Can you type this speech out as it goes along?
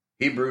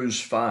Hebrews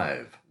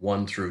 5,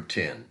 1 through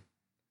 10.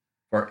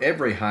 For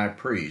every high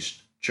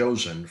priest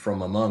chosen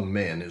from among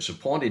men is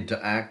appointed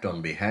to act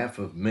on behalf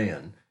of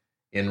men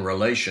in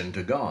relation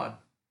to God,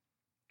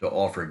 to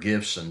offer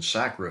gifts and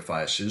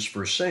sacrifices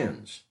for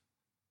sins.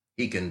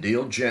 He can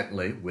deal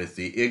gently with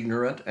the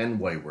ignorant and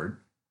wayward,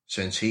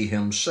 since he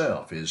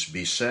himself is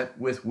beset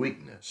with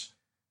weakness.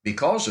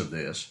 Because of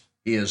this,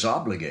 he is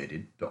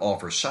obligated to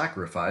offer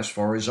sacrifice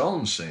for his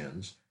own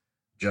sins,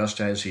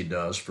 just as he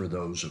does for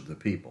those of the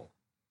people.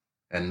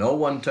 And no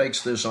one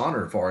takes this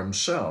honor for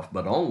himself,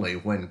 but only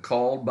when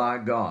called by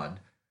God,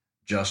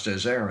 just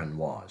as Aaron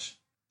was.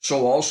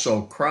 So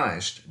also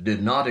Christ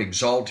did not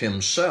exalt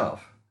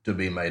himself to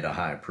be made a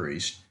high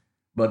priest,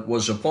 but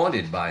was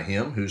appointed by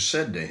him who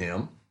said to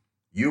him,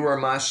 "You are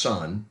my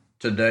son,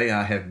 today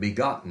I have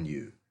begotten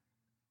you."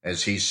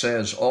 As he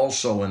says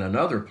also in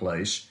another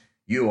place,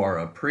 "You are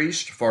a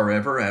priest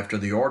forever after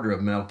the order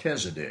of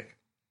Melchizedek."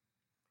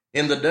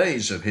 In the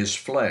days of his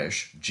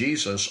flesh,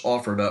 Jesus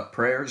offered up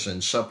prayers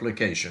and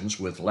supplications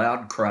with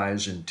loud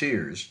cries and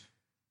tears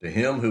to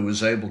him who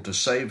was able to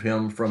save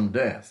him from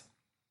death,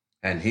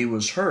 and he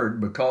was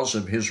heard because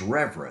of his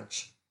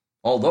reverence.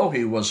 Although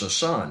he was a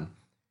son,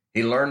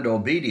 he learned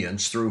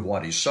obedience through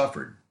what he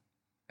suffered,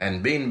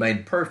 and being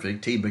made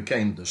perfect, he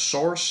became the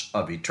source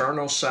of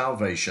eternal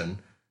salvation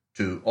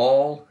to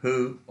all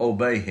who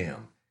obey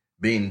him,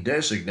 being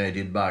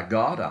designated by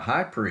God a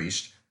high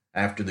priest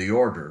after the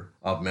order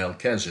of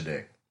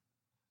Melchizedek.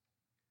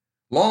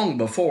 Long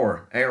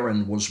before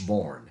Aaron was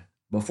born,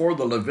 before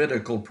the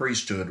Levitical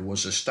priesthood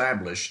was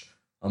established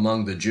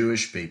among the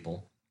Jewish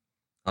people,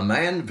 a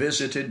man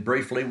visited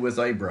briefly with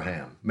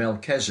Abraham,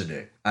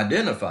 Melchizedek,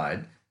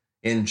 identified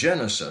in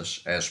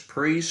Genesis as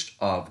priest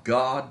of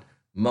God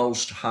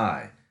Most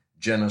High,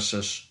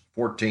 Genesis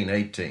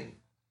 14:18.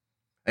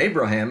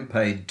 Abraham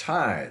paid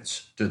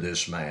tithes to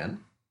this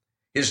man.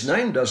 His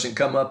name doesn't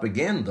come up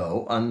again,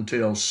 though,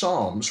 until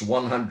Psalms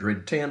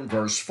 110,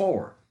 verse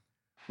 4,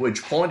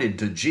 which pointed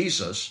to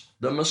Jesus,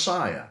 the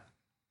Messiah.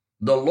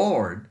 The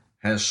Lord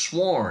has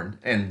sworn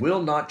and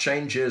will not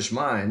change his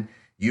mind.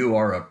 You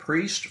are a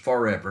priest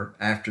forever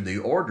after the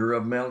order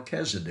of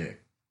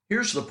Melchizedek.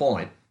 Here's the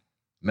point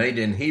made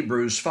in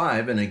Hebrews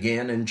 5 and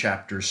again in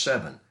chapter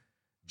 7.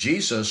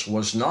 Jesus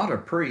was not a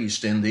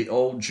priest in the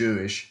old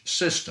Jewish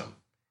system.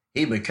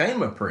 He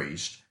became a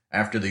priest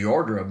after the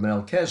order of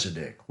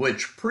Melchizedek,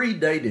 which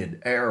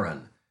predated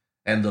Aaron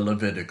and the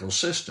Levitical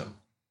system.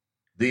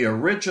 The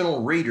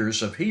original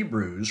readers of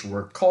Hebrews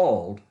were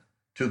called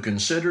to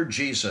consider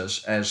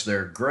Jesus as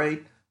their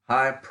great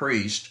high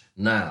priest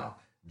now.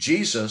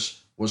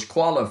 Jesus was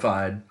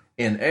qualified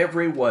in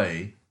every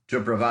way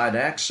to provide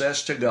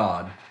access to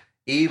God,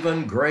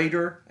 even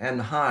greater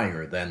and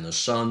higher than the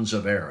sons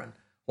of Aaron.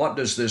 What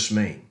does this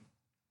mean?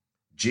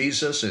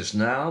 Jesus is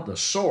now the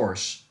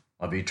source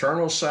of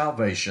eternal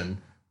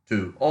salvation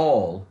to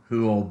all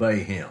who obey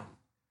him.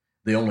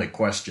 The only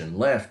question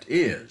left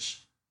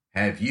is,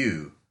 have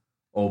you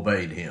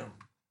obeyed him?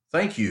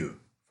 Thank you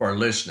for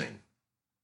listening.